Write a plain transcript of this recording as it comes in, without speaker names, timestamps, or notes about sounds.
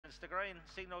to green.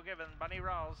 Signal given. Bunny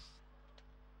rolls.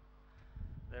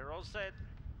 They're all set.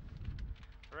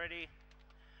 Ready.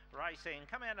 Racing.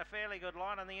 Come out a fairly good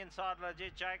line on the inside.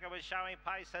 Legit Joker was showing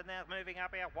pace and now moving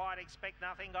up out wide. Expect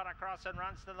Nothing got across and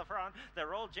runs to the front.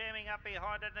 They're all jamming up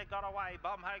behind it and it got away.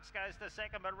 Bomb Hoax goes to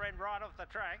second but ran right off the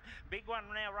track. Big One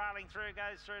now railing through,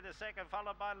 goes through to second,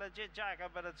 followed by Legit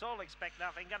Joker, but it's all Expect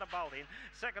Nothing. Going to bolt in.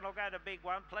 Second will go to Big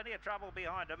One. Plenty of trouble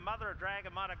behind him. Mother of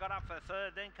Dragon might have got up for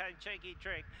third. Then came Cheeky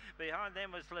Trick. Behind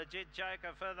them was Legit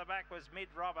Joker. Further back was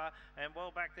Mid Robber, and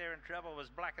well back there in trouble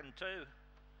was Black and 2.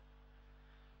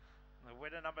 The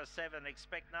winner number 7,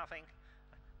 Expect Nothing.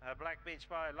 Black Beach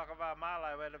by Lochinvar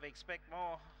Marlowe out of Expect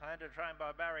More. Owned and trained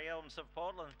by Barry Elms of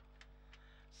Portland.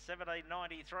 17.93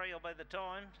 will be the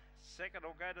time. Second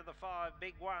will go to the 5,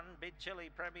 Big One, Bid Chili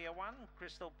Premier 1,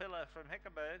 Crystal Pillar from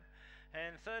Heckenberg.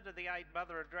 And third to the 8,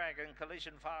 Mother of Dragon,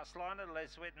 Collision Fast Liner,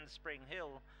 Les Witten, Spring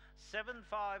Hill. 7,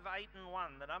 5, 8 and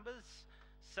 1 the numbers.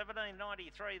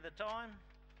 17.93 the time.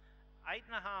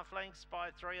 8.5 lengths by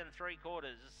 3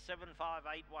 3/4. 7, 5,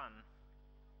 8, 1.